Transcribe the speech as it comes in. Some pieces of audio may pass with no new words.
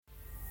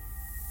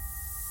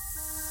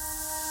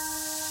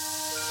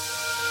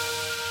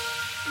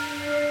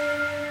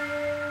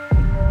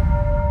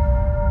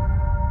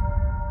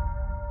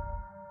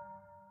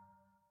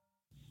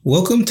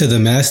Welcome to the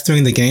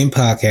Mastering the Game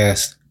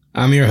podcast.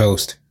 I'm your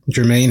host,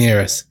 Jermaine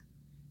Harris.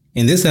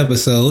 In this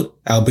episode,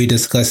 I'll be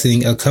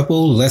discussing a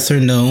couple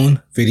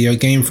lesser-known video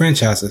game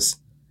franchises.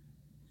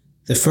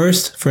 The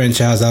first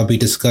franchise I'll be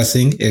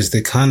discussing is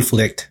the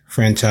Conflict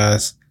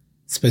franchise.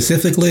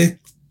 Specifically,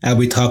 I'll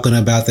be talking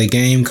about the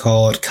game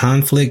called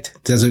Conflict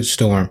Desert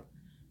Storm.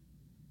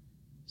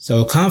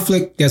 So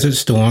Conflict Desert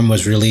Storm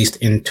was released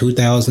in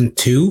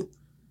 2002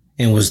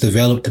 and was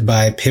developed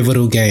by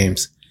Pivotal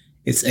Games.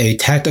 It's a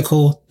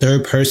tactical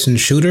third-person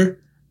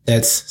shooter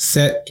that's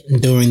set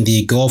during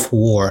the Gulf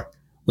War,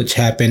 which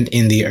happened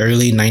in the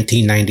early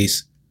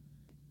 1990s.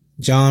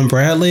 John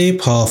Bradley,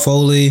 Paul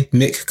Foley,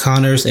 Mick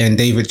Connors, and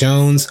David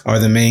Jones are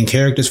the main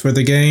characters for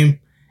the game,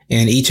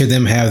 and each of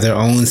them have their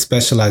own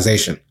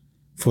specialization.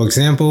 For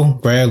example,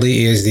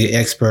 Bradley is the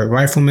expert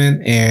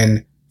rifleman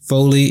and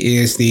Foley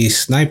is the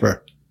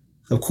sniper.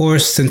 Of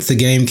course, since the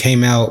game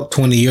came out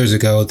 20 years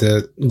ago,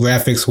 the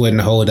graphics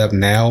wouldn't hold up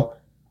now,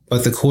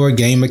 but the core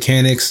game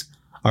mechanics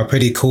are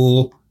pretty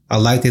cool. I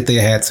like that they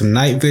had some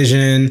night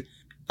vision.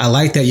 I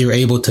like that you're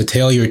able to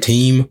tell your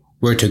team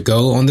where to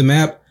go on the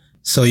map,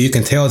 so you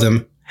can tell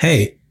them,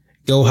 hey,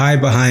 go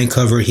hide behind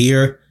cover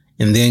here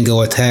and then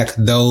go attack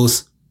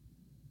those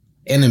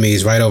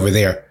enemies right over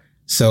there.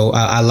 So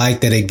I like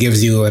that it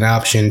gives you an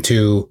option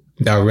to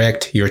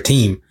direct your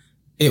team.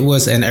 It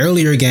was an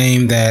earlier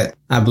game that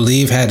I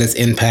believe had its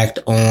impact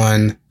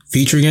on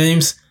future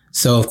games.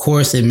 So of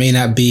course it may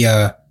not be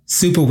a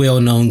super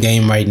well-known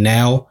game right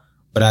now,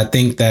 but I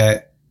think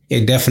that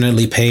it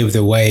definitely paved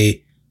the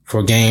way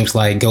for games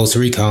like Ghost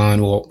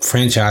Recon or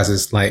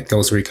franchises like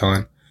Ghost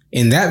Recon.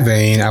 In that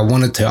vein, I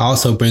wanted to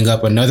also bring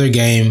up another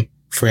game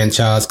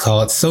franchise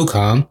called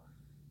SOCOM.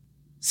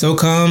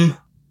 SOCOM,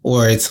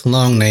 or its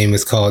long name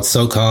is called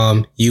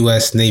SOCOM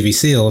US Navy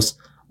SEALs,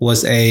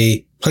 was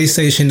a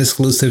PlayStation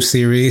exclusive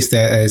series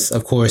that is,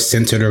 of course,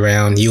 centered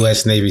around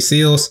US Navy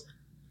SEALs.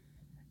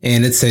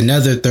 And it's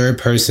another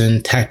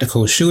third-person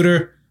tactical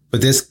shooter, but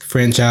this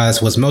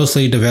franchise was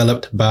mostly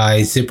developed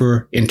by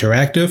Zipper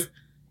Interactive,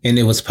 and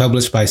it was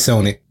published by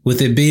Sony.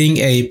 With it being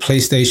a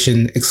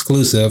PlayStation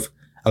exclusive,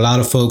 a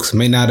lot of folks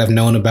may not have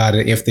known about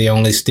it if they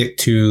only stick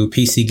to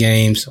PC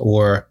games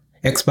or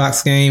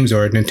Xbox games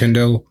or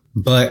Nintendo,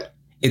 but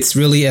it's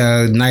really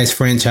a nice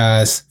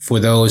franchise for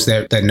those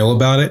that know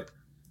about it.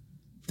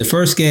 The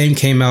first game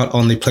came out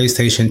on the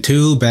PlayStation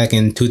 2 back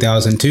in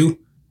 2002.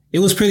 It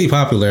was pretty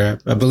popular.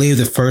 I believe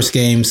the first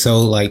game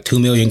sold like 2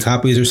 million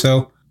copies or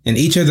so. And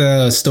each of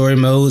the story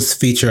modes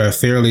feature a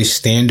fairly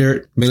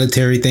standard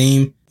military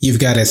theme. You've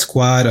got a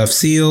squad of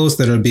SEALs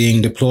that are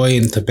being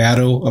deployed into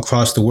battle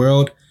across the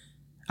world.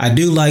 I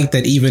do like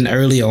that even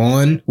early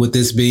on, with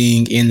this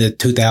being in the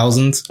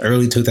 2000s,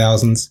 early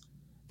 2000s,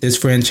 this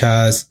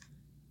franchise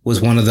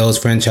was one of those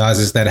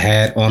franchises that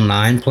had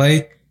online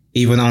play,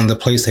 even on the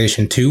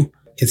PlayStation 2.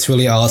 It's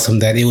really awesome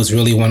that it was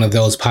really one of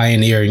those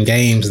pioneering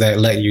games that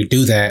let you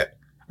do that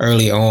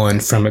early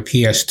on from a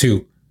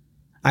PS2.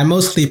 I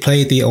mostly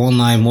played the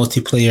online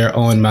multiplayer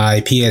on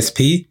my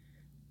PSP,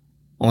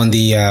 on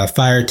the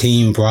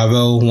Fireteam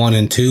Bravo 1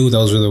 and 2.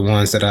 Those were the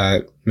ones that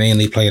I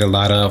mainly played a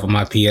lot of on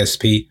my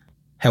PSP.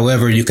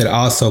 However, you could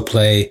also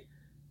play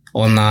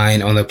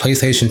online on the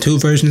PlayStation 2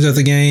 versions of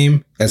the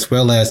game, as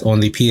well as on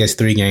the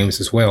PS3 games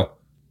as well.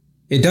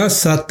 It does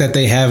suck that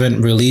they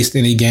haven't released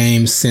any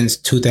games since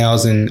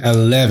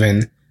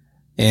 2011,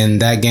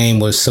 and that game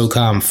was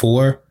SOCOM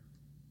 4.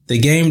 The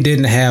game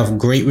didn't have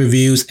great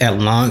reviews at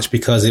launch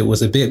because it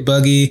was a bit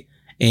buggy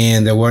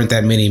and there weren't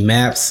that many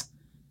maps.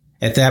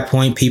 At that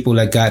point, people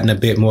had gotten a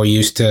bit more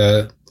used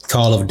to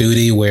Call of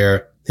Duty,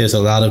 where there's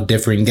a lot of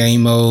different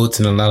game modes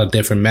and a lot of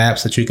different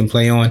maps that you can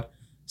play on.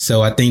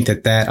 So I think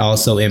that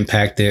also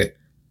impacted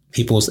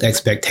people's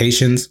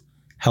expectations.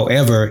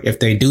 However, if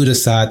they do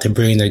decide to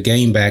bring their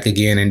game back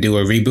again and do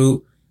a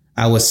reboot,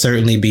 I would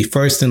certainly be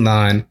first in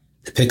line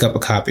to pick up a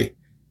copy.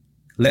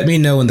 Let me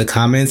know in the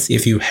comments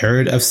if you've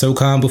heard of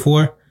SOCOM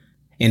before,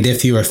 and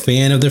if you're a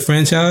fan of the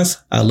franchise,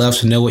 I'd love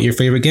to know what your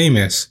favorite game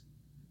is.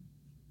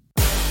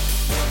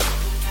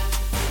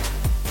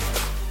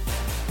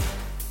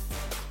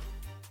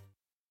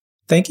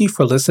 Thank you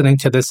for listening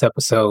to this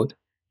episode.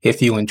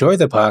 If you enjoy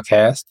the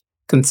podcast,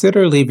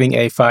 consider leaving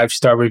a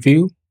 5-star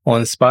review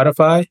on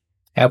Spotify,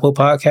 Apple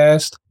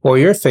Podcast, or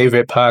your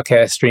favorite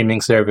podcast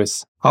streaming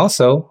service.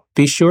 Also,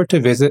 be sure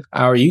to visit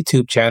our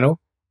YouTube channel,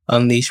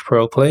 Unleash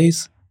Pro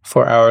Plays,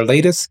 for our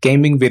latest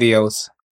gaming videos.